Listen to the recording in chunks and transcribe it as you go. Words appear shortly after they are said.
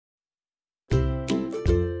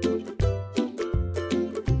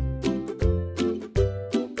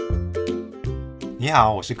你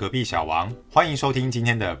好，我是隔壁小王，欢迎收听今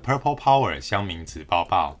天的 Purple Power 乡民子报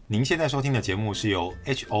报。您现在收听的节目是由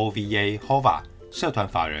HOVA 社团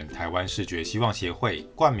法人台湾视觉希望协会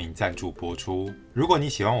冠名赞助播出。如果你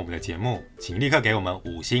喜欢我们的节目，请立刻给我们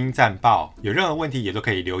5星赞报，有任何问题也都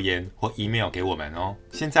可以留言或 email 给我们哦。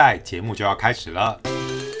现在节目就要开始了。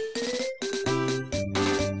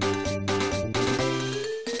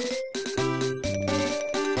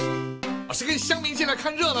是跟乡民进来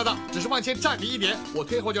看热闹的，只是往前站离一点，我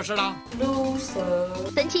退后就是了。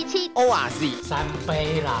loser 神七七 ORZ 3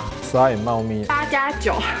杯啦，沙眼猫咪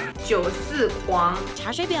8+9，94黄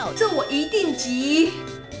茶水表，这我一定急。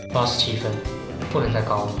87分，不能再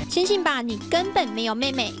高了。醒醒吧，你根本没有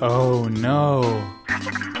妹妹。 Oh no！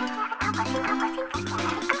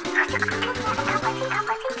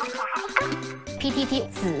 PTT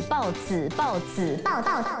子报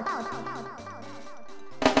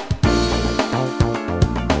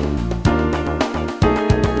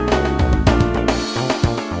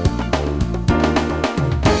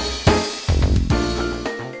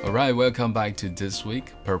Alright, welcome back to this week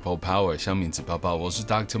Purple Power 乡民子报报，我是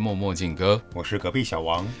Dr. 默默静哥，我是隔壁小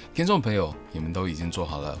王。听众朋友，你们都已经做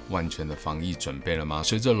好了万全的防疫准备了吗？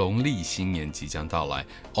随着农历新年即将到来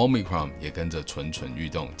 ，Omicron 也跟着蠢蠢欲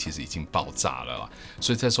动，其实已经爆炸了啦。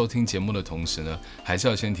所以在收听节目的同时呢，还是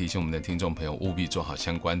要先提醒我们的听众朋友，务必做好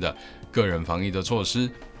相关的个人防疫的措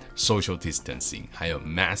施。Social distancing， 还有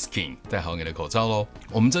masking， 戴好你的口罩咯。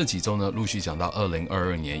我们这几周呢，陆续讲到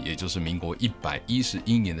2022年，也就是民国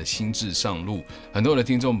111年的新制上路。很多的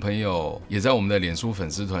听众朋友也在我们的脸书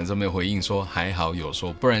粉丝团上面回应说，还好有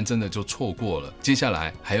说，不然真的就错过了。接下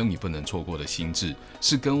来还有你不能错过的新制，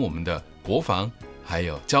是跟我们的国防、还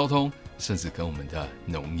有交通，甚至跟我们的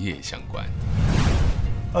农业相关。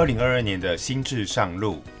2022年的新制上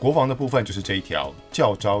路，国防的部分就是这一条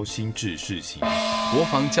教召新制试行。国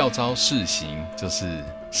防教召试行，就是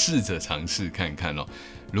试着尝试看看哦。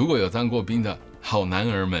如果有当过兵的好男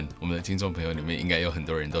儿们，我们的听众朋友里面应该有很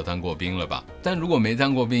多人都当过兵了吧？但如果没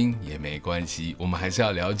当过兵也没关系，我们还是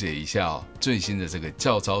要了解一下最新的这个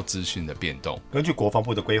教召资讯的变动。根据国防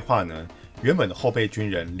部的规划呢，原本的后备军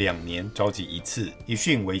人2年召集一次，一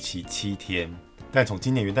训为期7天。但从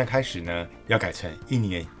今年元旦开始呢，要改成1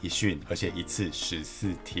年1训，而且一次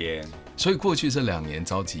14天。所以过去是2年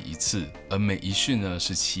召集一次，而每一训呢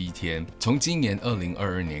是7天。从今年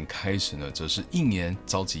2022年开始呢，则是1年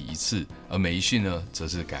召集一次，而每一训呢则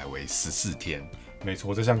是改为14天。没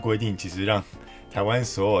错，这项规定其实让台湾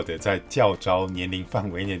所有的在教召年龄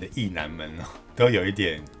范围内的役男们都有一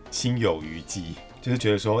点心有余悸，就是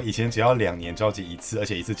觉得说以前只要2年召集一次，而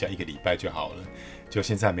且一次只要1个礼拜就好了。就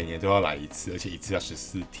现在每年都要来一次，而且一次要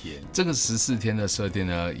14天。这个14天的设定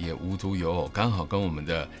呢，也无独有偶，刚好跟我们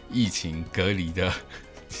的疫情隔离的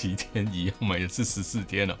7天一样嘛，也是14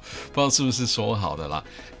天了，不知道是不是说好的啦。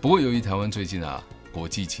不过由于台湾最近国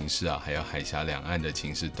际情势还有海峡两岸的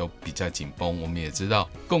情势都比较紧绷，我们也知道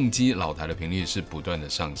共机老台的频率是不断的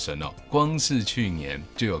上升哦。光是去年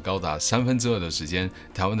就有高达2/3的时间，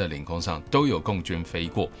台湾的领空上都有共军飞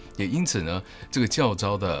过，也因此呢，这个教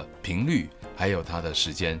召的频率还有它的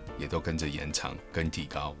时间也都跟着延长跟提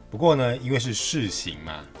高。不过呢，因为是试行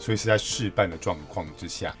嘛，所以是在试办的状况之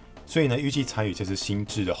下，所以呢，预计参与这次新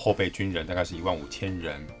制的后备军人大概是15000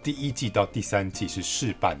人。第1季到第3季是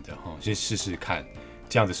试办的先试试看。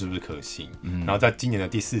这样子是不是可行？然后在今年的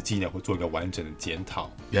第4季呢，会做一个完整的检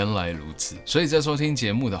讨。原来如此，所以在收听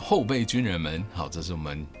节目的后备军人们，好，这是我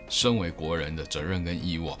们身为国人的责任跟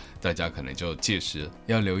义务，大家可能就届时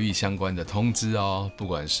要留意相关的通知哦，不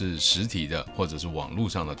管是实体的或者是网络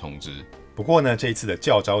上的通知。不过呢，这一次的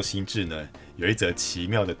教召新制呢，有一则奇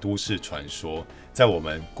妙的都市传说，在我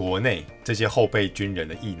们国内这些后备军人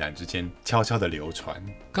的役男之间悄悄的流传。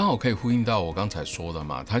刚好可以呼应到我刚才说的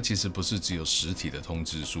嘛，它其实不是只有实体的通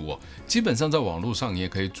知书哦，基本上在网络上也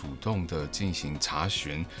可以主动的进行查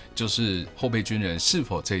询，就是后备军人是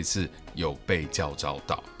否这一次有被教召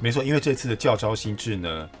到。没错，因为这次的教召新制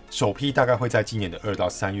呢，首批大概会在今年的2到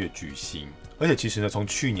3月举行，而且其实呢，从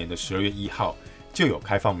去年的12月1号就有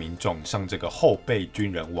开放民众上这个后备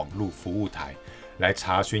军人网络服务台来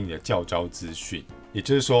查询你的教召资讯，也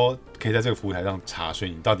就是说，可以在这个服务台上查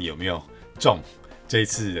询你到底有没有中这一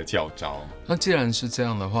次的教召。那既然是这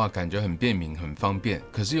样的话，感觉很便民、很方便，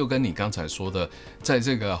可是又跟你刚才说的，在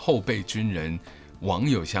这个后备军人网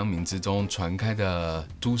友乡民之中传开的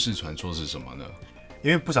都市传说是什么呢？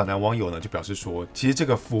因为不少男网友呢就表示说，其实这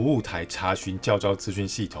个服务台查询教召资讯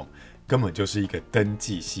系统根本就是一个登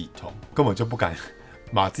记系统，根本就不敢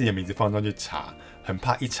把自己的名字放上去查，很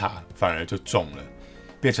怕一查反而就中了。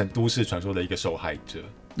变成都市传说的一个受害者。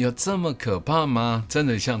有这么可怕吗？真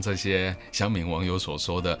的像这些乡民网友所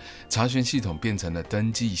说的，查询系统变成了登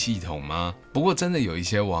记系统吗？不过真的有一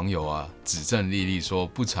些网友啊，指证莉莉说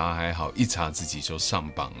不查还好，一查自己就上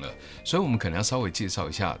榜了。所以我们可能要稍微介绍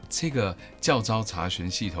一下这个教招查询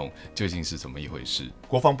系统究竟是怎么一回事。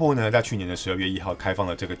国防部呢，在去年的12月1号开放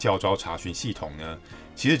了这个教招查询系统呢，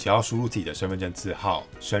其实只要输入自己的身份证字号、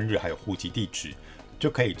生日还有户籍地址，就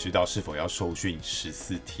可以知道是否要受训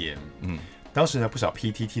14天。当时呢，不少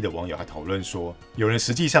PTT 的网友还讨论说，有人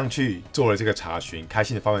实际上去做了这个查询，开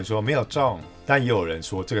心的发文说没有中，但也有人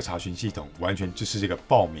说这个查询系统完全就是这个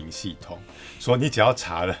报名系统，说你只要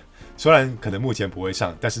查了，虽然可能目前不会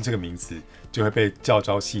上，但是这个名字就会被教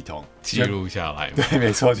招系统记录下来。对，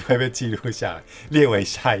没错，就会被记录下来，列为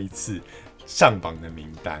下一次上榜的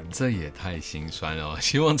名单。这也太心酸了，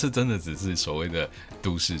希望这真的只是所谓的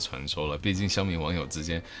都市传说了。毕竟乡民网友之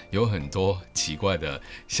间有很多奇怪的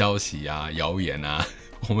消息啊、谣言啊，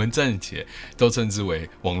我们暂且都称之为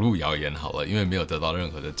网络谣言好了，因为没有得到任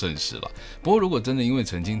何的证实了。不过如果真的因为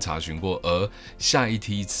曾经查询过而下一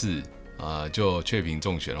梯次就确评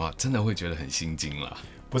中选的话，真的会觉得很心惊了。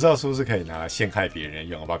不知道是不是可以拿来陷害别人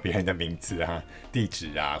用，把别人的名字啊、地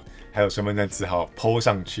址啊，还有身份证字号 po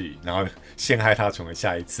上去，然后陷害他成为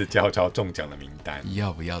下一次教招中奖的名单。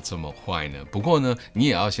要不要这么坏呢？不过呢，你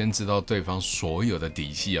也要先知道对方所有的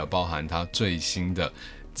底细啊，包含他最新的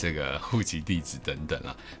这个户籍地址等等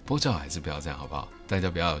啊。不过最好还是不要这样，好不好？大家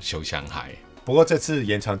不要羞相害。不过这次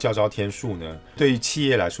延长教招天数呢，对于企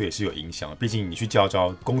业来说也是有影响，毕竟你去教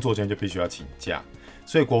招，工作中就必须要请假，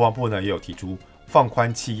所以国防部呢也有提出放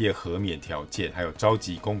宽企业核免条件，还有召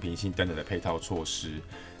集公平性等等的配套措施，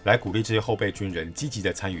来鼓励这些后备军人积极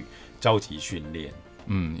的参与召集训练。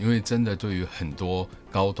因为真的对于很多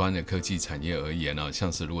高端的科技产业而言呢，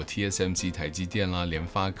像是如果 TSMC 台积电啦、联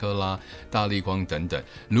发科啦、大立光等等，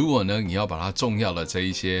如果呢你要把它重要的这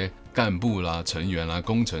一些干部啦、成员啦、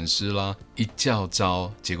工程师啦一教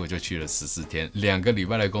招，结果就去了14天，2个礼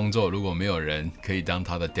拜的工作，如果没有人可以当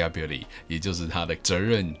他的 deputy， 也就是他的责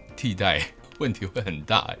任替代，问题会很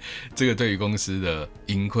大，这个对于公司的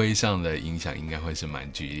盈亏上的影响应该会是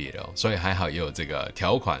蛮剧烈的所以还好也有这个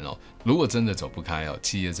条款如果真的走不开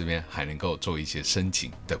企业这边还能够做一些申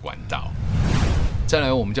请的管道。再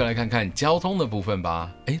来我们就来看看交通的部分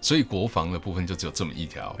吧。所以国防的部分就只有这么一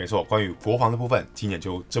条。没错，关于国防的部分，今年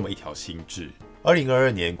就这么一条新制。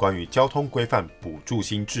2022年关于交通规范补助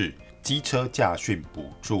新制，机车驾训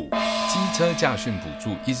补助。机车驾训补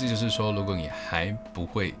助，意思就是说，如果你还不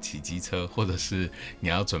会骑机车，或者是你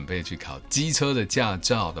要准备去考机车的驾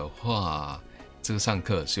照的话，这个上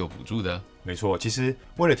课是有补助的。没错，其实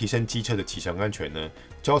为了提升机车的骑乘安全呢，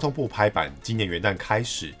交通部拍板，今年元旦开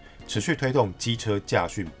始持续推动机车驾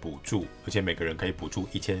训补助，而且每个人可以补助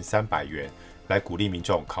1300元，来鼓励民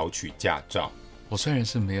众考取驾照。我虽然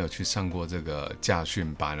是没有去上过这个驾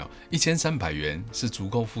训班1300元是足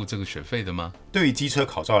够付这个学费的吗？对于机车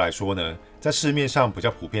考照来说呢，在市面上比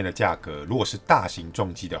较普遍的价格，如果是大型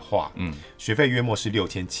重机的话，学费约莫是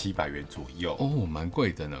6700元左右蛮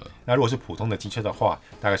贵的呢。那如果是普通的机车的话，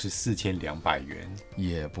大概是4200元，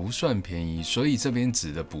也不算便宜。所以这边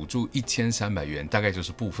指的补助1300元，大概就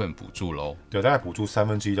是部分补助咯。对，大概补助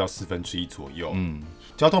1/3到1/4左右。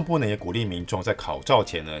交通部呢也鼓励民众在考照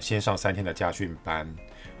前呢，先上3天的驾训班，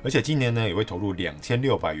而且今年呢也会投入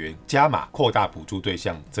2600元加码扩大补助对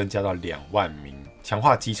象，增加到2万名，强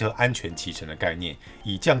化机车安全骑乘的概念，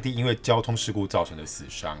以降低因为交通事故造成的死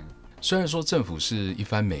伤。虽然说政府是一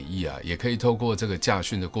番美意也可以透过这个驾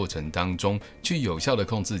训的过程当中，去有效的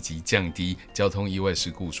控制及降低交通意外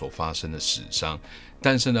事故所发生的死伤，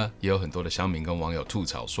但是呢，也有很多的乡民跟网友吐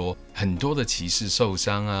槽说，很多的骑士受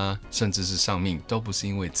伤甚至是丧命，都不是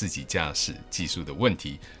因为自己驾驶技术的问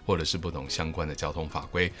题，或者是不懂相关的交通法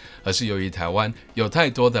规，而是由于台湾有太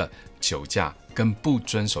多的酒驾跟不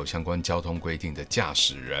遵守相关交通规定的驾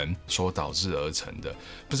驶人所导致而成的。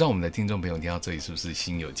不知道我们的听众朋友听到这里是不是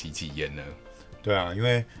心有戚戚焉呢？对啊，因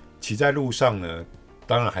为骑在路上呢，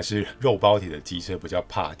当然还是肉包铁的机车比较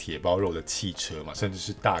怕铁包肉的汽车嘛，甚至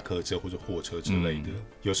是大客车或者货车之类的。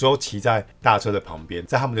有时候骑在大车的旁边，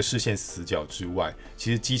在他们的视线死角之外，其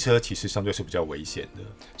实机车其实相对是比较危险的。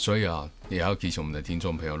所以也要提醒我们的听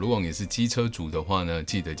众朋友，如果你是机车族的话呢，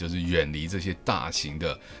记得就是远离这些大型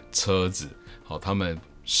的车子，他们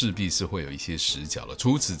势必是会有一些死角的。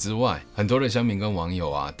除此之外，很多的乡民跟网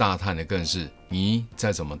友大叹的更是，你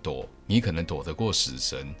再怎么躲，你可能躲得过死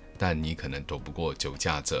神，但你可能躲不过酒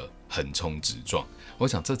驾者横冲直撞。我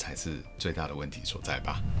想这才是最大的问题所在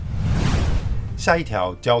吧。下一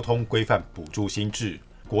条交通规范补助新制，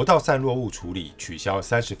国道散落物处理取消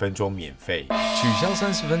30分钟免费。取消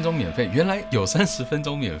30分钟免费，原来有30分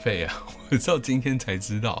钟免费啊！我到今天才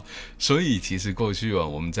知道。所以其实过去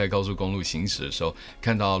我们在高速公路行驶的时候，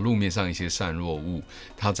看到路面上一些散落物，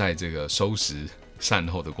它在这个收拾善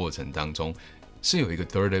后的过程当中，是有一个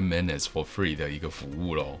30 minutes for free 的一个服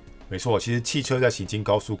务咯。没错，其实汽车在行经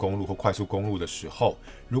高速公路或快速公路的时候，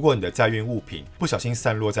如果你的载运物品不小心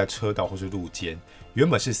散落在车道或是路肩，原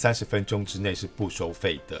本是30分钟之内是不收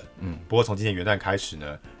费的。不过从今年元旦开始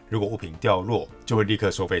呢，如果物品掉落，就会立刻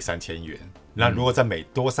收费3000元。那如果再每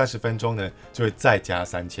多30分钟呢，就会再加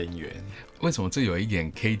3000元。为什么这有一点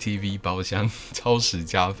KTV 包厢超时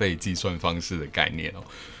加费计算方式的概念哦？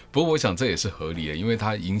不过我想这也是合理的，因为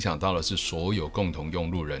它影响到的是所有共同用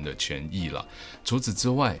路人的权益了。除此之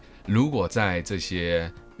外，如果在这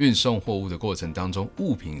些运送货物的过程当中，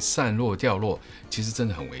物品散落掉落，其实真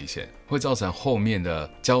的很危险，会造成后面的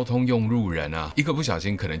交通用路人啊，一个不小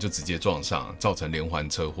心可能就直接撞上，造成连环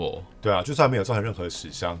车祸。对啊，就算没有造成任何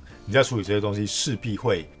死伤，你在处理这些东西势必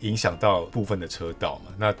会影响到部分的车道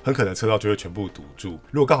嘛，那很可能车道就会全部堵住。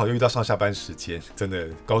如果刚好又遇到上下班时间，真的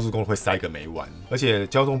高速公路会塞个没完。而且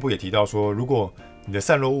交通部也提到说，如果你的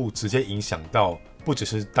散落物直接影响到不只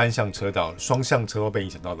是单向车道，双向车道被影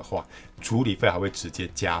响到的话，处理费还会直接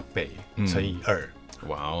加倍，乘以2。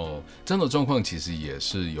哇哦，这样的状况其实也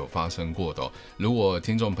是有发生过的哦。如果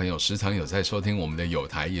听众朋友时常有在收听我们的友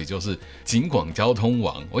台，也就是警广交通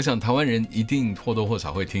网，我想台湾人一定或多或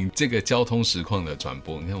少会听这个交通实况的转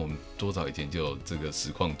播。你看我们多早以前就有这个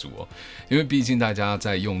实况组哦，因为毕竟大家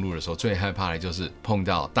在用路的时候最害怕的就是碰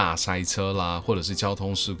到大塞车啦，或者是交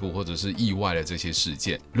通事故，或者是意外的这些事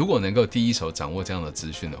件。如果能够第一手掌握这样的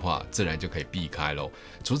资讯的话，自然就可以避开咯。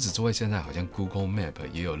除此之外，现在好像 Google Map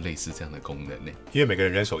也有类似这样的功能呢。因为每个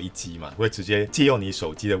人人手一机嘛，会直接借用你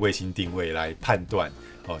手机的卫星定位来判断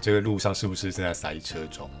这个路上是不是正在塞车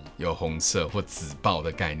中，有红色或紫爆的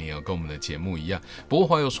概念跟我们的节目一样。不过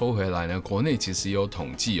话又说回来呢，国内其实也有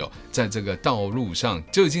统计在这个道路上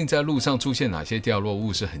究竟在路上出现哪些掉落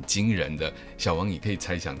物是很惊人的。小王，你可以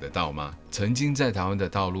猜想得到吗？曾经在台湾的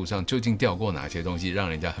道路上究竟掉过哪些东西让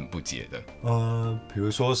人家很不解的？比如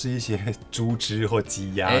说是一些猪只或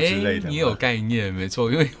鸡鸭之类的。你有概念，没错，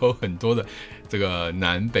因为有很多的这个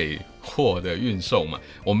南北货的运送嘛，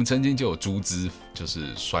我们曾经就有猪只就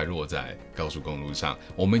是衰落在高速公路上。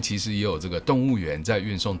我们其实也有这个动物园在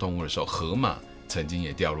运送动物的时候，河马曾经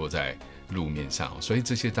也掉落在路面上，所以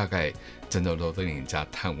这些大概真的都令人家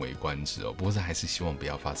叹为观止哦。不过还是希望不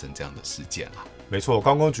要发生这样的事件啦。没错，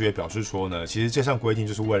高公局也表示说呢，其实这项规定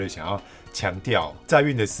就是为了想要强调载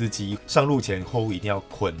运的司机上路前货物一定要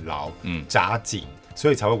捆牢、扎紧，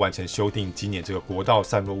所以才会完成修订今年这个国道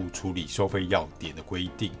散落物处理收费要点的规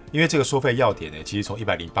定。因为这个收费要点呢，其实从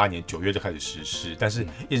108年9月就开始实施，但是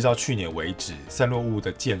一直到去年为止，散落物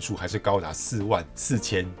的件数还是高达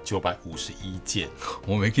44951件。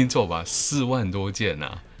我没听错吧？4万多件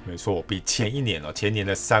啊！没错，比前年的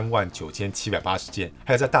39780件，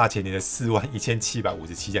还有在大前年的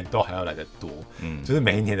41757件都还要来得多。就是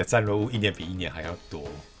每一年的散落物一年比一年还要多。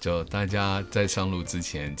就大家在上路之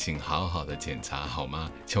前，请好好的检查好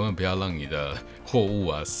吗？千万不要让你的货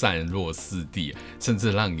物散落四地，甚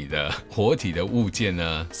至让你的活体的物件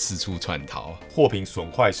呢四处窜逃。货品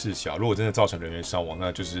损坏事小，如果真的造成人员伤亡，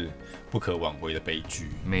那就是不可挽回的悲剧。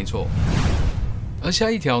没错。而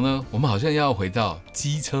下一条呢，我们好像要回到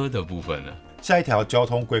机车的部分了。下一条交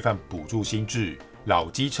通规范补助新制，老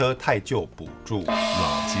机车太旧补助。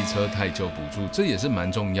老机车太旧补助，这也是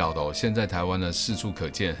蛮重要的哦。现在台湾呢四处可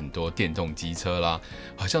见很多电动机车啦，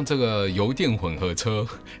好像这个油电混合车，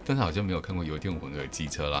但是好像没有看过油电混合机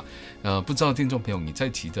车啦。不知道听众朋友你在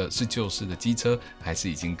骑的是旧式的机车，还是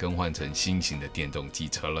已经更换成新型的电动机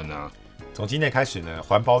车了呢？从今年开始呢，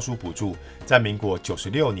环保署补助在民国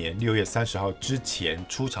96年6月30号之前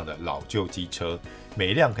出厂的老旧机车，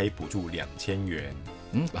每辆可以补助2000元。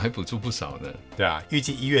还补助不少呢。对啊，预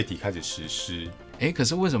计1月底开始实施。可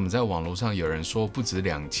是为什么在网络上有人说不止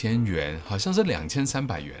2000元，好像是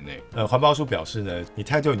2300元呢？环保署表示呢，你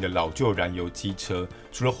太旧你的老旧燃油机车，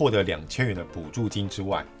除了获得2000元的补助金之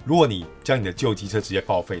外，如果你将你的旧机车直接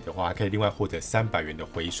报废的话，还可以另外获得300元的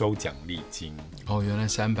回收奖励金。原来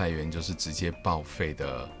300元就是直接报废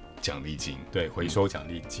的奖励金，对，回收奖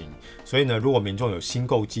励金。所以呢，如果民众有新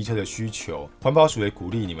购机车的需求，环保署也鼓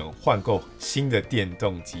励你们换购新的电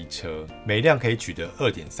动机车，每辆可以取得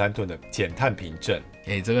2.3吨的减碳凭证。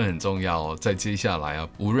这个很重要哦。在接下来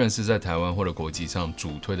无论是在台湾或者国际上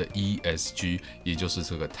主推的 ESG， 也就是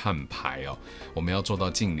这个碳排我们要做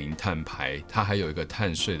到净零碳排，它还有一个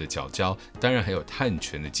碳税的缴交，当然还有碳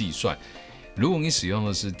权的计算。如果你使用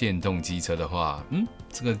的是电动机车的话，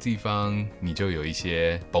这个地方你就有一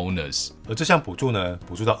些 bonus。而这项补助呢，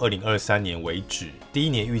补助到2023年为止，第一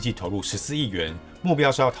年预计投入14亿元，目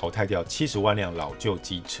标是要淘汰掉70万辆老旧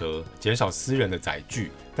机车，减少私人的载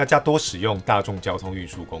具，大家多使用大众交通运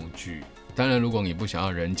输工具。当然，如果你不想要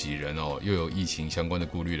人挤人又有疫情相关的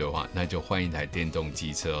顾虑的话，那就换一台电动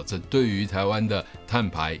机车这对于台湾的碳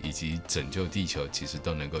排以及拯救地球，其实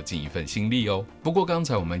都能够尽一份心力哦。不过刚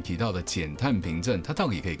才我们提到的减碳凭证，它到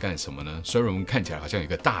底可以干什么呢？虽然我们看起来好像有一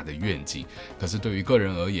个大的愿景，可是对于个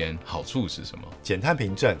人而言，好处是什么？减碳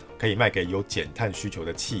凭证可以卖给有减碳需求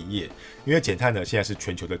的企业，因为减碳呢现在是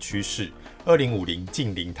全球的趋势，2050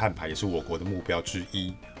净零碳排也是我国的目标之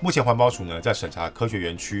一。目前环保署呢在审查科学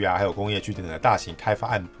园区还有工业区等等的大型开发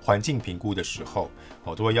案环境评估的时候，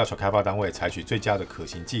都会要求开发单位采取最佳的可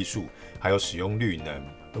行技术，还有使用绿能。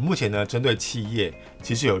而目前呢，针对企业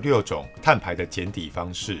其实有6种碳排的减抵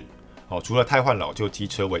方式。除了汰换老旧机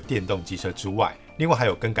车为电动机车之外，另外还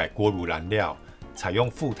有更改锅炉燃料、采用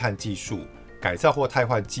负碳技术、改造或汰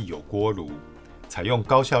换既有锅炉、采用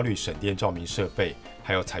高效率省电照明设备，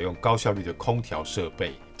还有采用高效率的空调设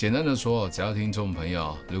备。简单的说，只要听众朋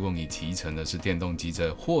友，如果你骑乘的是电动机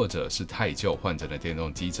车，或者是太旧换成的电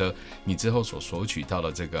动机车，你之后所索取到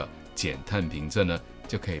的这个减碳凭证呢，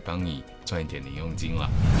就可以帮你赚一点零用金了。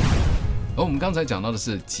而我们刚才讲到的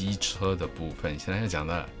是机车的部分，现在要讲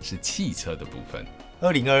的是汽车的部分。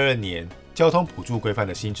2022年交通补助规范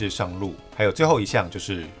的新制上路，还有最后一项就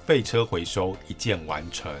是废车回收一键完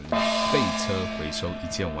成。废车回收一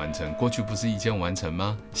键完成，过去不是一键完成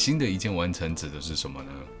吗？新的一键完成指的是什么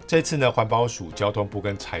呢？这次呢，环保署、交通部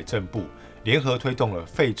跟财政部联合推动了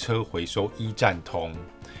废车回收一站通，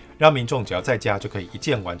让民众只要在家就可以一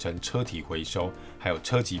键完成车体回收，还有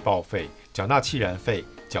车籍报废、缴纳汽燃费、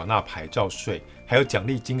缴纳牌照税，还有奖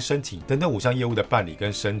励金申请等等5项业务的办理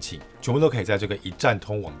跟申请，全部都可以在这个一站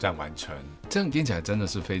通网站完成。这样听起来真的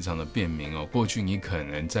是非常的便民哦。过去你可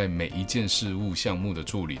能在每一件事务项目的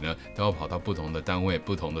处理呢，都要跑到不同的单位、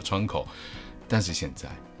不同的窗口。但是现在，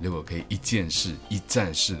如果可以一件事、一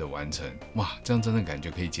站式的完成，哇，这样真的感觉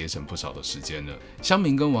可以节省不少的时间了。乡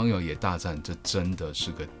民跟网友也大赞，这真的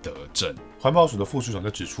是个德政。环保署的副署长就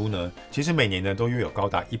指出呢，其实每年呢都约有高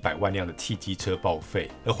达100万辆的汽机车报废，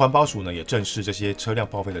而环保署呢也正视这些车辆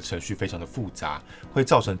报废的程序非常的复杂，会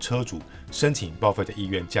造成车主申请报废的意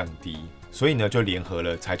愿降低。所以呢，就联合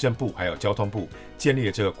了财政部还有交通部，建立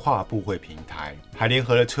了这个跨部会平台，还联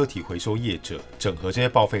合了车体回收业者，整合这些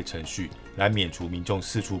报废程序，来免除民众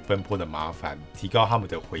四处奔波的麻烦，提高他们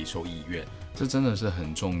的回收意愿。这真的是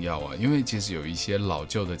很重要啊，因为其实有一些老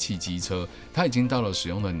旧的汽机车，它已经到了使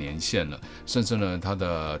用的年限了，甚至呢，它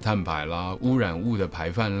的碳排啦、污染物的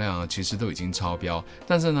排放量其实都已经超标。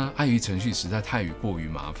但是呢，碍于程序实在太过于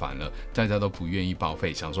麻烦了，大家都不愿意报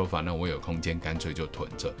废，想说反正我有空间，干脆就囤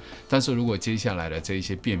着。但是如果接下来的这一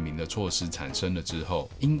些便民的措施产生了之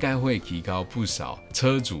后，应该会提高不少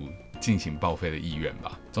车主进行报废的意愿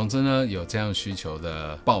吧。总之呢，有这样需求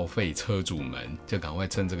的报废车主们，就赶快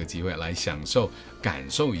趁这个机会来感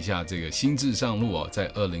受一下这个新制上路哦，在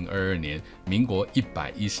2022年民国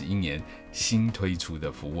111年新推出的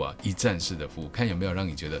服务啊，一站式的服务，看有没有让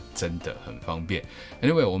你觉得真的很方便。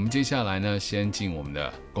Anyway， 我们接下来呢，先进我们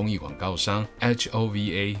的公益广告商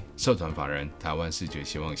HOVA 社团法人台湾视觉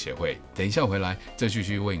希望协会，等一下回来再继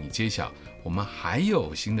续为你揭晓，我们还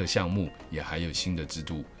有新的项目，也还有新的制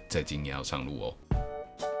度在今年要上路哦。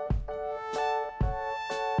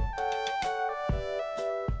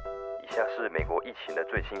以下是美国疫情的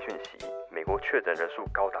最新讯息，美国确诊人数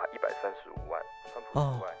高达135万。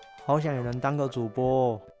哦，好想有人当个主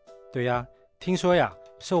播哦。对呀，听说呀，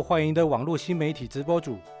受欢迎的网络新媒体直播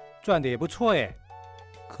主赚的也不错耶。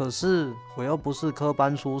可是我又不是科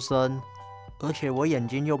班出身，而且我眼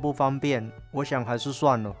睛又不方便，我想还是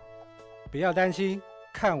算了。不要担心，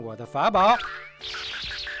看我的法宝！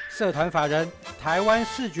社团法人台湾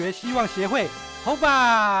视觉希望协会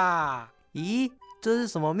HOVA。咦，这是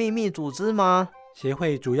什么秘密组织吗？协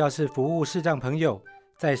会主要是服务视障朋友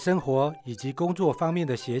在生活以及工作方面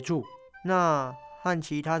的协助。那和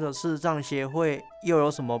其他的视障协会又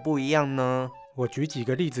有什么不一样呢？我举几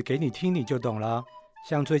个例子给你听，你就懂了。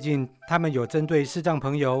像最近他们有针对视障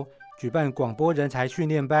朋友举办广播人才训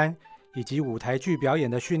练班以及舞台剧表演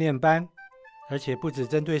的训练班，而且不只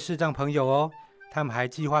针对视障朋友哦，他们还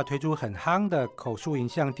计划推出很夯的口述影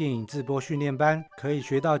像电影制播训练班，可以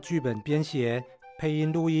学到剧本编写、配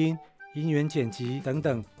音录音、音源剪辑等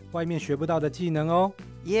等外面学不到的技能哦。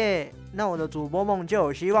耶，那我的主播梦就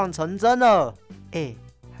有希望成真了。哎，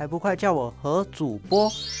还不快叫我何主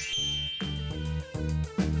播？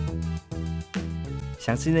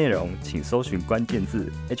详细内容请搜寻关键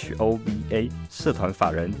字 HOVA 社团法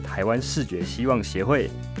人台湾视觉希望协会。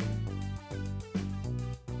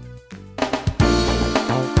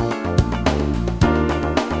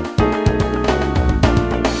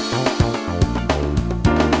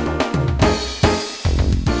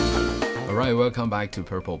Welcome back to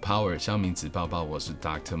Purple Power 乡民子报报，我是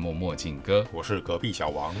Dr. 默默静哥，我是隔壁小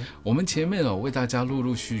王。我们前面为大家陆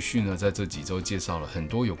陆续续呢，在这几周介绍了很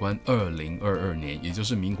多有关2022年，也就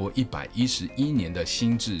是民国111年的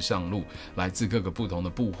新制上路，来自各个不同的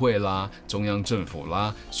部会啦、中央政府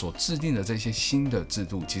啦所制定的这些新的制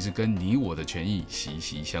度，其实跟你我的权益息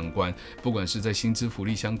息相关。不管是在薪资福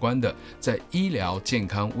利相关的，在医疗健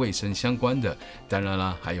康卫生相关的，当然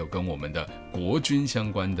啦，还有跟我们的国军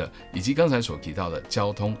相关的，以及刚才所提到的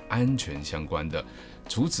交通安全相关的。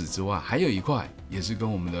除此之外，还有一块也是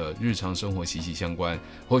跟我们的日常生活息息相关。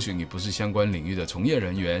或许你不是相关领域的从业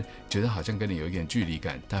人员，觉得好像跟你有一点距离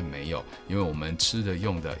感，但没有，因为我们吃的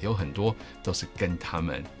用的有很多都是跟他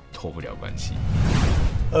们脱不了关系。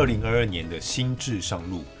2022年的新制上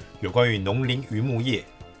路，有关于农林渔牧业，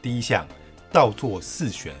第一项倒做4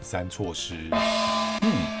选3措施。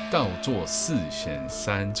倒做4选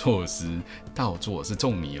3措施，倒做是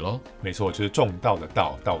种米咯，没错，就是种稻的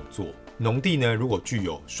稻，倒做。农地呢，如果具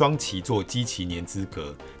有双期作基期年资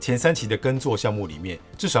格，前3期的耕作项目里面，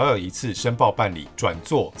至少要有1次申报办理转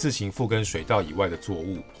作自行复耕水稻以外的作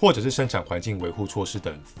物，或者是生产环境维护措施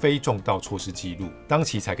等非种稻措施记录，当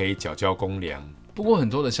期才可以缴交公粮。不过很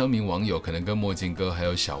多的乡民网友可能跟墨镜哥还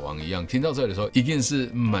有小王一样，听到这里的时候一定是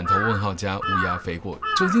满头问号加乌鸦飞过。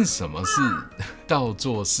究竟什么是倒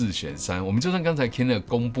做4选3？我们就算刚才听了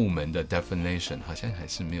公部门的 definition， 好像还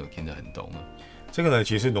是没有听得很懂。这个呢，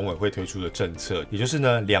其实是农委会推出的政策，也就是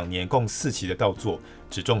呢，2年共4期的倒作，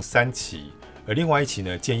只种3期，而另外1期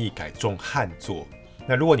呢，建议改种旱作。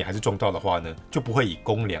那如果你还是种稻的话呢，就不会以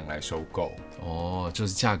公粮来收购。就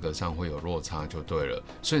是价格上会有落差就对了，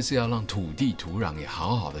所以是要让土地土壤也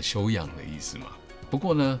好好的休养的意思嘛。不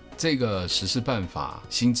过呢，这个实施办法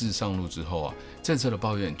新制上路之后政策的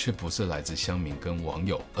抱怨却不是来自乡民跟网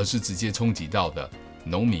友，而是直接冲击到的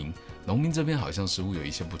农民。农民这边好像似乎有一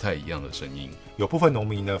些不太一样的声音，有部分农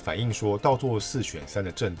民呢反映说，倒做4选3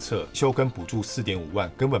的政策，休耕补助4.5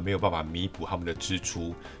万根本没有办法弥补他们的支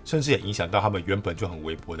出，甚至也影响到他们原本就很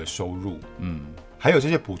微薄的收入。还有这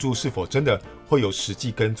些补助是否真的会由实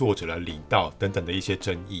际耕作者来领到等等的一些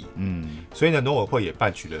争议。所以呢，农委会也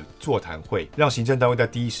办取了座谈会，让行政单位在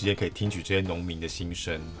第一时间可以听取这些农民的心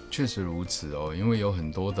声。确实如此因为有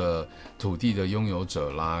很多的土地的拥有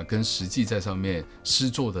者啦，跟实际在上面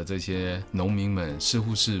施作的这些农民们似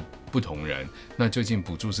乎是不同人。那究竟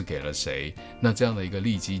补助是给了谁？那这样的一个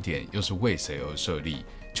立基点又是为谁而设立？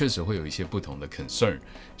确实会有一些不同的 concern，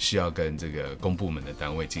 需要跟这个公部门的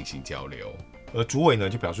单位进行交流。而主委呢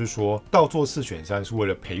就表示说，倒做4选3是为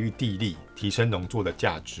了培育地力，提升农作的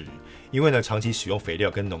价值。因为呢，长期使用肥料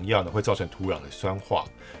跟农药呢，会造成土壤的酸化。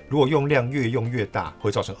如果用量越用越大，会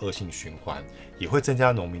造成恶性循环，也会增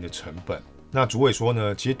加农民的成本。那主委说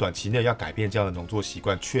呢，其实短期内要改变这样的农作习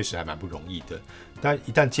惯，确实还蛮不容易的。但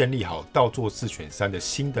一旦建立好倒做4选3的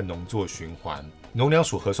新的农作循环，农粮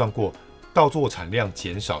署核算过，倒作产量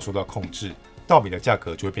减少受到控制，稻米的价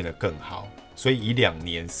格就会变得更好。所以以2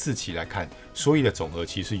年4期来看，收益的总和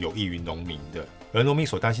其实是有益于农民的。而农民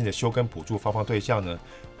所担心的休耕补助发放对象呢，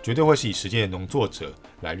绝对会是以实践的农作者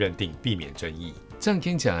来认定，避免争议。这样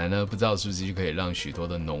听起来呢，不知道是不是就可以让许多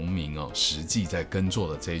的农民实际在耕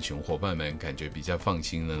作的这一群伙伴们感觉比较放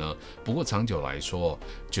心了呢？不过长久来说，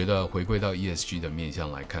觉得回归到 ESG 的面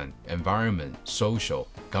向来看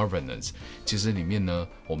 ，environment、social、governance， 其实里面呢，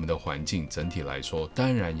我们的环境整体来说，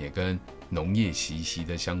当然也跟农业息息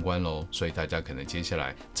的相关咯。所以大家可能接下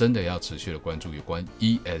来真的要持续的关注有关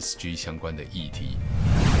ESG 相关的议题。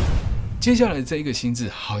接下来这一个新制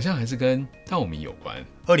好像还是跟稻米有关。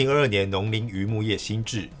2022年农林渔牧业新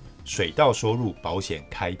制，水稻收入保险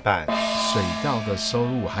开办。水稻的收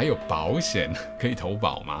入还有保险可以投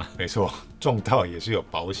保吗？没错，种稻也是有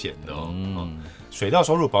保险的水稻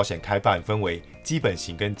收入保险开办分为基本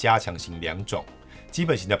型跟加强型2种。基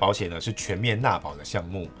本型的保险呢是全面纳保的项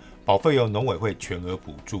目，保费由农委会全额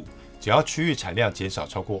补助，只要区域产量减少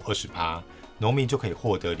超过 20%， 农民就可以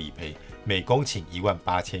获得理赔，每公顷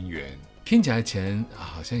18000元。听起来钱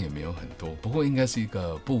好像也没有很多，不过应该是一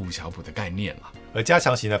个不无小补的概念啦。而加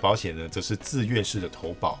强型的保险呢，则是自愿式的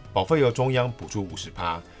投保，保费由中央补助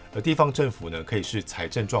 50%， 而地方政府呢可以视财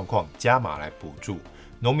政状况加码来补助。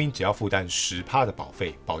农民只要负担 10% 的保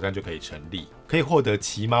费，保单就可以成立，可以获得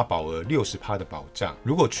起码保额 60% 的保障。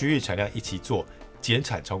如果区域产量1期作减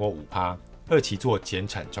产超过 5%， 2期作减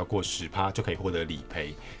产超过 10%， 就可以获得理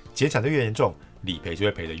赔。减产的越严重，理赔就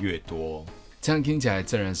会赔得越多。这样听起来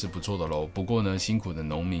自然是不错的咯。不过呢，辛苦的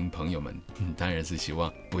农民朋友们，当然是希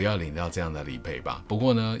望不要领到这样的理赔吧。不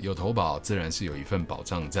过呢，有投保自然是有一份保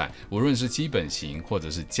障在，无论是基本型或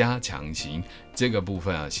者是加强型，这个部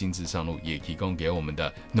分啊，新制上路也提供给我们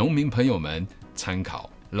的农民朋友们参考。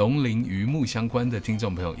农林渔牧相关的听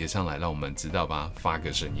众朋友也上来让我们知道吧，发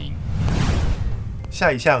个声音。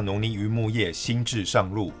下一项农林渔牧业新制上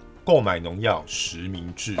路，购买农药实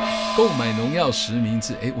名制。购买农药实名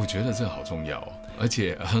制，我觉得这个好重要哦，而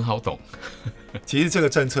且很好懂。其实这个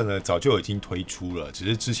政策呢，早就已经推出了，只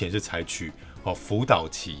是之前是采取辅导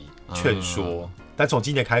期、劝说，但从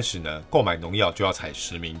今年开始呢，购买农药就要采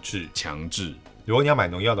实名制，强制。如果你要买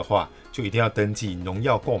农药的话，就一定要登记农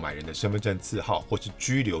药购买人的身份证字号或是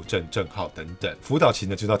居留证证号等等。辅导期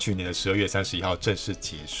呢，就到去年的12月31号正式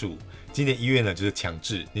结束。今年1月呢，就是强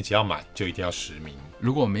制，你只要买就一定要实名。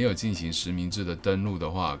如果没有进行实名制的登录的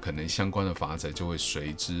话，可能相关的罚则就会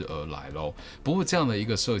随之而来咯。不过这样的一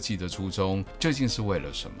个设计的初衷究竟是为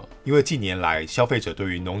了什么？因为近年来消费者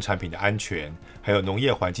对于农产品的安全，还有农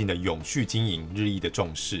业环境的永续经营日益的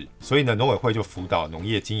重视，所以呢，农委会就辅导农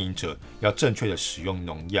业经营者要正确的使用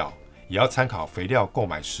农药，也要参考肥料购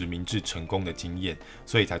买实名制成功的经验，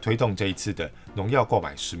所以才推动这一次的农药购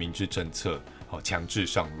买实名制政策。强制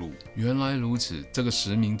上路。原来如此，这个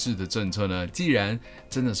实名制的政策呢，既然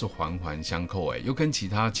真的是环环相扣，又跟其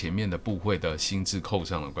他前面的部会的新制扣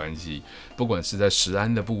上了关系。不管是在食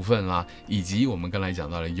安的部分啦，以及我们刚才讲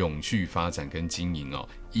到的永续发展跟经营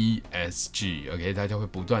ESG，OK， 大家会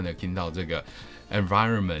不断的听到这个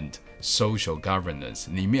Environment。Social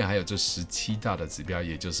Governance 里面还有这17大的指标，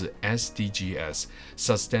也就是 SDGs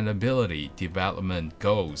Sustainability Development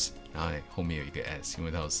Goals， 然后后面有一个 S， 因为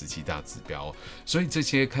它有17大指标，所以这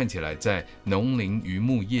些看起来在农林渔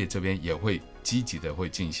牧业这边也会积极的会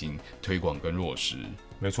进行推广跟落实。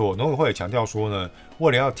没错，农委会也强调说呢，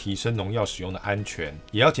为了要提升农药使用的安全，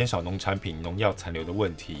也要减少农产品农药残留的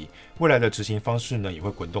问题，未来的执行方式呢，也会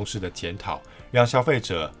滚动式的检讨，让消费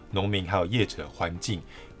者、农民还有业者、环境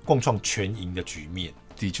共创全赢的局面。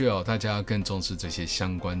的确大家更重视这些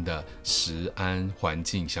相关的食安环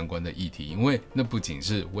境相关的议题，因为那不仅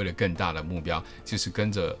是为了更大的目标，其实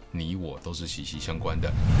跟着你我都是息息相关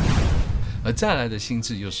的。而再来的新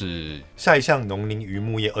制又是下一项农林渔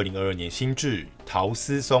牧业2022年新制，陶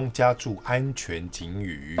思松加注安全警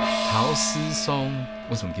语。陶思松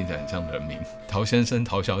为什么听起来很像人名？陶先生、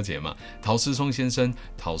陶小姐嘛，陶思松先生、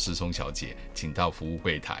陶思松小姐，请到服务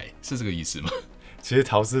柜台，是这个意思吗？其实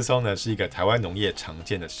陶思松呢是一个台湾农业常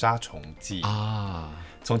见的杀虫剂啊。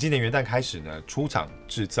从今年元旦开始呢，出厂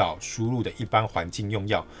制造、输入的一般环境用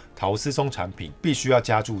药陶思松产品必须要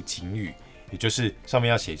加注警语，也就是上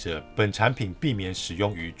面要写着本产品避免使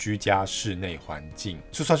用于居家室内环境。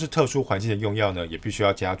就算是特殊环境的用药呢，也必须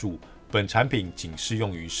要加注本产品仅适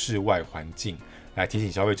用于室外环境，来提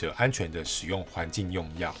醒消费者安全的使用环境用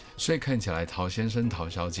药。所以看起来陶先生、陶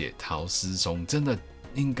小姐、陶思松真的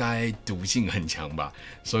应该毒性很强吧，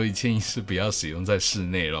所以建议是不要使用在室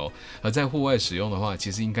内咯。而在户外使用的话，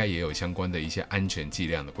其实应该也有相关的一些安全剂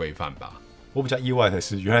量的规范吧。我比较意外的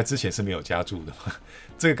是，原来之前是没有加注的，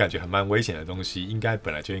这个感觉很蛮危险的东西，应该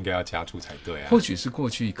本来就应该要加注才对啊。或许是过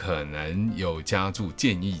去可能有加注，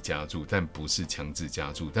建议加注，但不是强制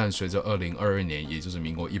加注。但随着2022年，也就是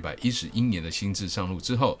民国111年的新制上路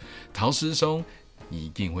之后，陶思松你一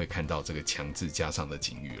定会看到这个强制加上的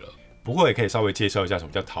警语了。不过也可以稍微介绍一下什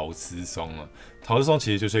么叫陶思松啊。陶思松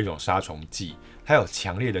其实就是一种杀虫剂，它有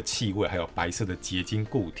强烈的气味，还有白色的结晶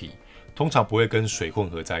固体，通常不会跟水混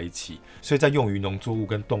合在一起，所以在用于农作物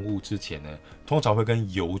跟动物之前呢，通常会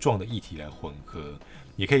跟油状的液体来混合，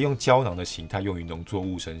也可以用胶囊的形态用于农作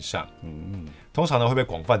物身上。通常呢会被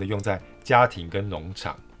广泛的用在家庭跟农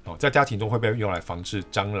场，在家庭中会被用来防治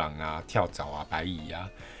蟑螂啊、跳蚤啊、白蚁啊。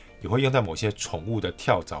也会用在某些宠物的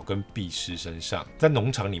跳蚤跟壁虱身上，在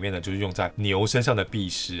农场里面呢，就是用在牛身上的壁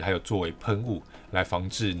虱，还有作为喷雾来防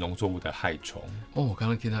治农作物的害虫。我刚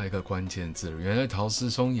刚听到一个关键字，原来陶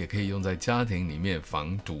思松也可以用在家庭里面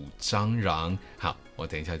防堵蟑螂。好，我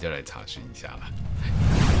等一下就来查询一下了。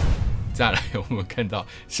再来，我们看到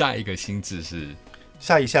下一个新制是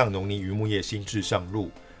下一项农林渔牧业新制上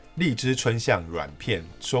路，荔枝春象软片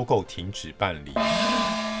收购停止办理。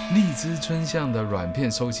荔枝春象的软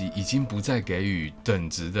片收集已经不再给予等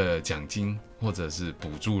值的奖金或者是补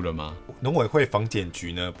助了吗？农委会防检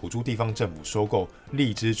局呢补助地方政府收购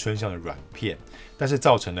荔枝春象的软片，但是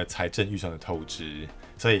造成了财政预算的透支，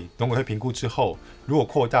所以农委会评估之后，如果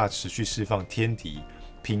扩大持续释放天敌，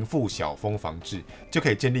平复小蜂防治，就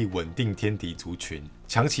可以建立稳定天敌族群，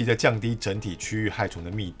长期的降低整体区域害虫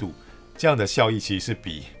的密度。这样的效益其实是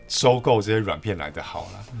比收购这些软片来的好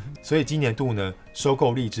啦。所以今年度呢，收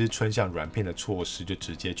购荔枝春象软片的措施就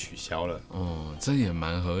直接取消了。这也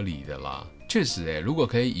蛮合理的啦。确实如果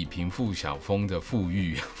可以以贫富小丰的富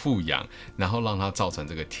养，然后让它造成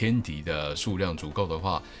这个天敌的数量足够的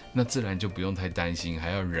话，那自然就不用太担心还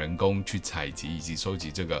要人工去采集以及收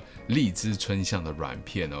集这个荔枝春象的软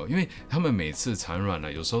片哦。因为他们每次产卵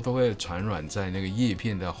呢，有时候都会产卵在那个叶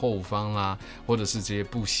片的后方啦，或者是这些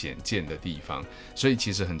不显见的地方，所以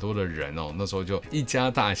其实很多的人那时候就一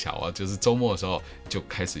家大小啊，就是周末的时候就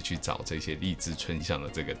开始去找这些荔枝春象的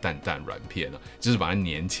这个蛋软片就是把它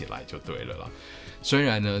粘起来就对了。虽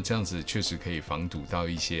然呢，这样子确实可以防堵到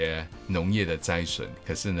一些农业的灾损，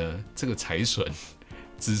可是呢，这个财损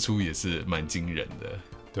支出也是蛮惊人的。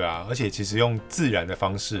对啊，而且其实用自然的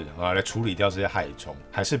方式来处理掉这些害虫，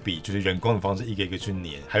还是比就是人工的方式一个一个去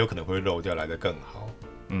粘，还有可能会漏掉来得更好。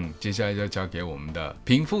接下来就交给我们的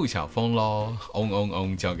贫富小丰咯，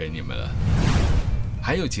交给你们了。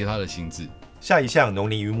还有其他的新制，下一项农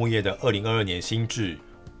林渔牧业的2022年新制，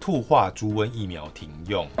兔化猪瘟疫苗停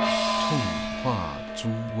用。兔化猪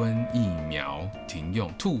瘟疫苗停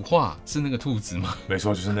用，兔化是那个兔子吗？没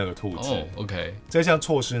错，就是那个兔子。OK。这项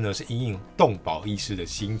措施呢是因应动保意识的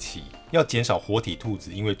兴起，要减少活体兔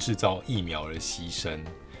子因为制造疫苗而牺牲，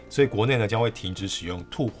所以国内呢将会停止使用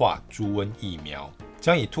兔化猪瘟疫苗，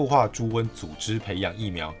将以兔化猪瘟组织培养疫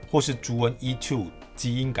苗或是猪瘟 E2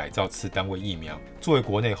 基因改造次单位疫苗作为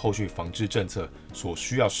国内后续防治政策所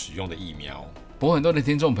需要使用的疫苗。不过很多的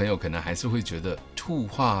听众朋友可能还是会觉得兔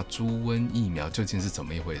化猪瘟疫苗究竟是怎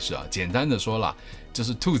么一回事啊？简单的说啦，就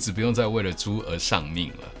是兔子不用再为了猪而丧命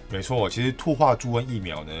了。没错，其实兔化猪瘟疫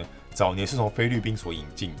苗呢，早年是从菲律宾所引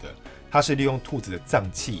进的，它是利用兔子的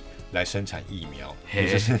脏器来生产疫苗，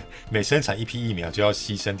也就是每生产一批疫苗就要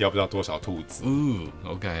牺牲掉不知道多少兔子。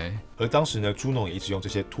OK。而当时呢，猪农也一直用这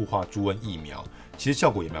些兔化猪瘟疫苗，其实效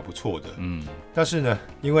果也蛮不错的。但是呢，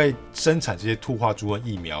因为生产这些兔化猪瘟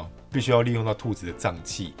疫苗必须要利用到兔子的脏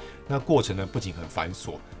器，那过程呢不仅很繁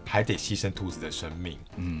琐，还得牺牲兔子的生命。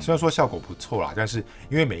虽然说效果不错啦，但是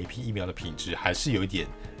因为每一批疫苗的品质还是有一点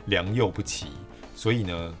良莠不齐，所以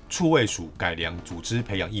呢，畜卫署改良组织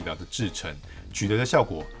培养疫苗的制程，取得的效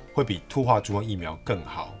果会比兔化猪瘟疫苗更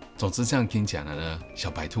好。总之这样听讲了呢，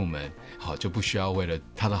小白兔们就不需要为了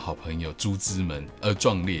他的好朋友猪只们而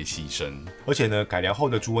壮烈牺牲。而且呢，改良后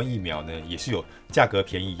的猪瘟疫苗呢，也是有价格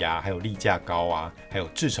便宜还有例价高还有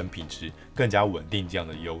制程品质更加稳定这样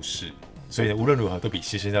的优势。所以呢，无论如何都比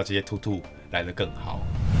牺牲掉这些兔兔来得更好。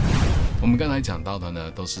我们刚才讲到的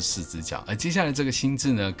呢，都是4只脚，而接下来这个新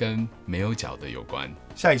制呢，跟没有脚的有关。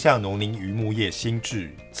下一项农林渔牧业新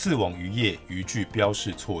制，刺网渔业渔具标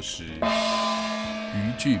示措施。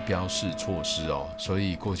渔具标示措施所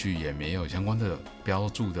以过去也没有相关的标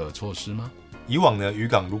注的措施吗？以往呢，渔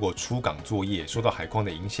港如果出港作业受到海况的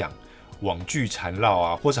影响，网具缠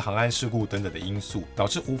绕或是航安事故等等的因素，导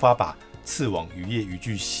致无法把刺网渔业渔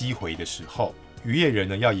具吸回的时候，渔业人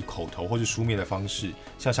呢要以口头或是书面的方式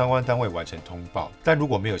向相关单位完成通报。但如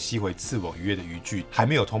果没有吸回刺网渔业的渔具，还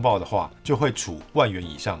没有通报的话，就会处1万元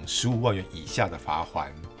以上15万元以下的罚锾。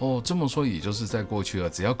这么说也就是在过去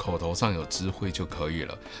只要口头上有知会就可以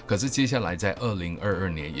了。可是接下来在2022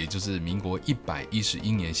年，也就是民国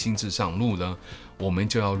111年新制上路呢，我们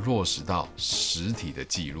就要落实到实体的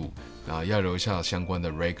记录，要留下相关的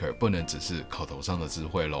record， 不能只是口头上的知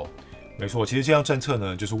会咯。没错，其实这项政策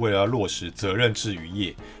呢，就是为了要落实责任制渔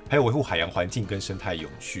业，还有维护海洋环境跟生态永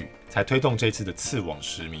续，才推动这次的刺网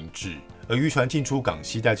实名制。而渔船进出港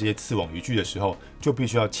携带这些刺网渔具的时候，就必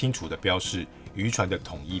须要清楚的标示渔船的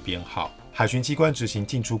统一编号。海巡机关执行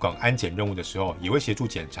进出港安检任务的时候，也会协助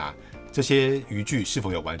检查这些渔具是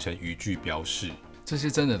否有完成渔具标示。这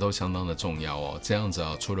些真的都相当的重要这样子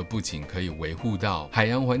除了不仅可以维护到海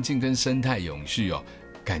洋环境跟生态永续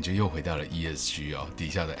感觉又回到了 ESG 底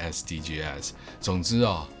下的 SDGs。总之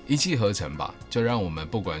一气呵成吧，就让我们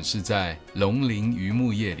不管是在农林渔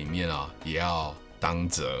牧业里面也要当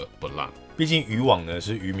责不让。毕竟渔网呢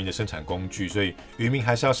是渔民的生产工具，所以渔民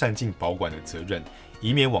还是要善尽保管的责任，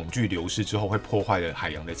以免网具流失之后会破坏了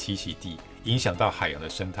海洋的栖息地，影响到海洋的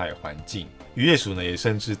生态环境。渔业署呢也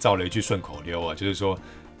甚至造了一句顺口溜就是说，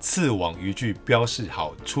刺网渔具标示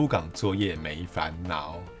好，出港作业没烦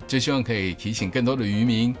恼。就希望可以提醒更多的渔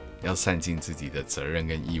民要善尽自己的责任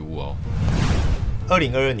跟义务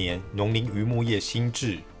2022年农林渔牧业新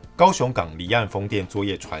制，高雄港离岸风电作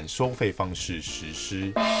业船收费方式实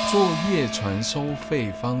施。作业船收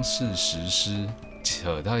费方式实施，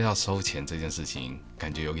扯到要收钱这件事情，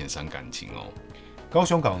感觉有点伤感情高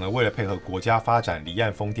雄港呢，为了配合国家发展离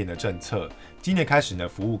岸风电的政策，今年开始呢，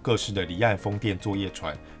服务各式的离岸风电作业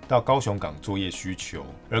船到高雄港作业需求。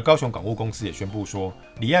而高雄港务公司也宣布说，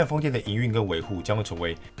离岸风电的营运跟维护将会成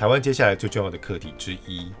为台湾接下来最重要的课题之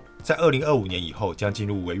一。在2025年以后，将进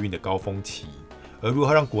入维运的高峰期。而如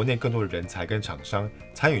何让国内更多的人才跟厂商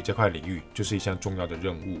参与这块领域，就是一项重要的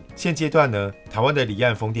任务。现阶段呢，台湾的离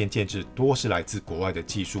岸风电建制多是来自国外的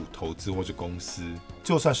技术投资或是公司，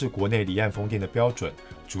就算是国内离岸风电的标准，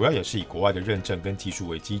主要也是以国外的认证跟技术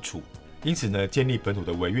为基础。因此呢，建立本土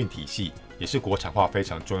的维运体系也是国产化非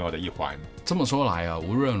常重要的一环。这么说来啊，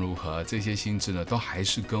无论如何，这些新制呢，都还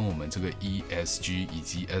是跟我们这个 ESG 以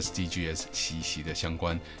及 SDGs 息息的相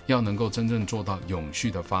关。要能够真正做到永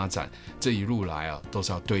续的发展，这一路来啊，都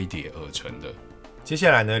是要堆叠而成的。接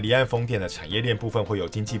下来呢，离岸风电的产业链部分会由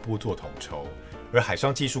经济部做统筹，而海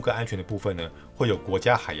上技术跟安全的部分呢，会有国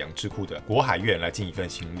家海洋智库的国海院来尽一份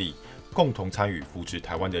心力，共同参与扶持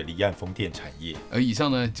台湾的离岸风电产业。而以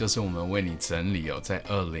上呢，就是我们为你整理在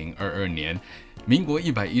2022年，民国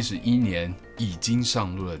111年已经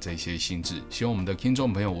上路了这些新制。希望我们的听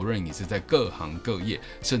众朋友，无论你是在各行各业，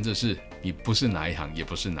甚至是你不是哪一行，也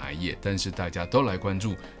不是哪一业，但是大家都来关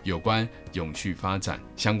注有关永续发展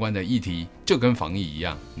相关的议题，就跟防疫一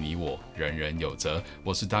样，你我人人有责。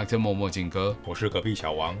我是 Dr. 默默金哥，我是隔壁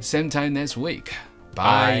小王。Same time next week.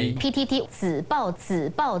 Bye. PTT 子报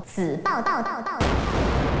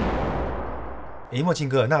默庆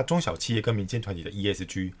哥，那中小企业跟民间团体的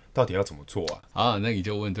ESG 到底要怎么做啊？好，那你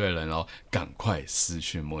就问对人喽，赶快私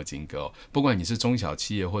讯墨镜哥哦。不管你是中小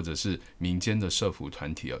企业或者是民间的社福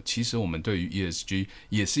团体哦，其实我们对于 ESG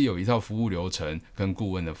也是有一套服务流程跟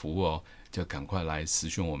顾问的服务哦，就赶快来私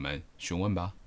讯我们询问吧。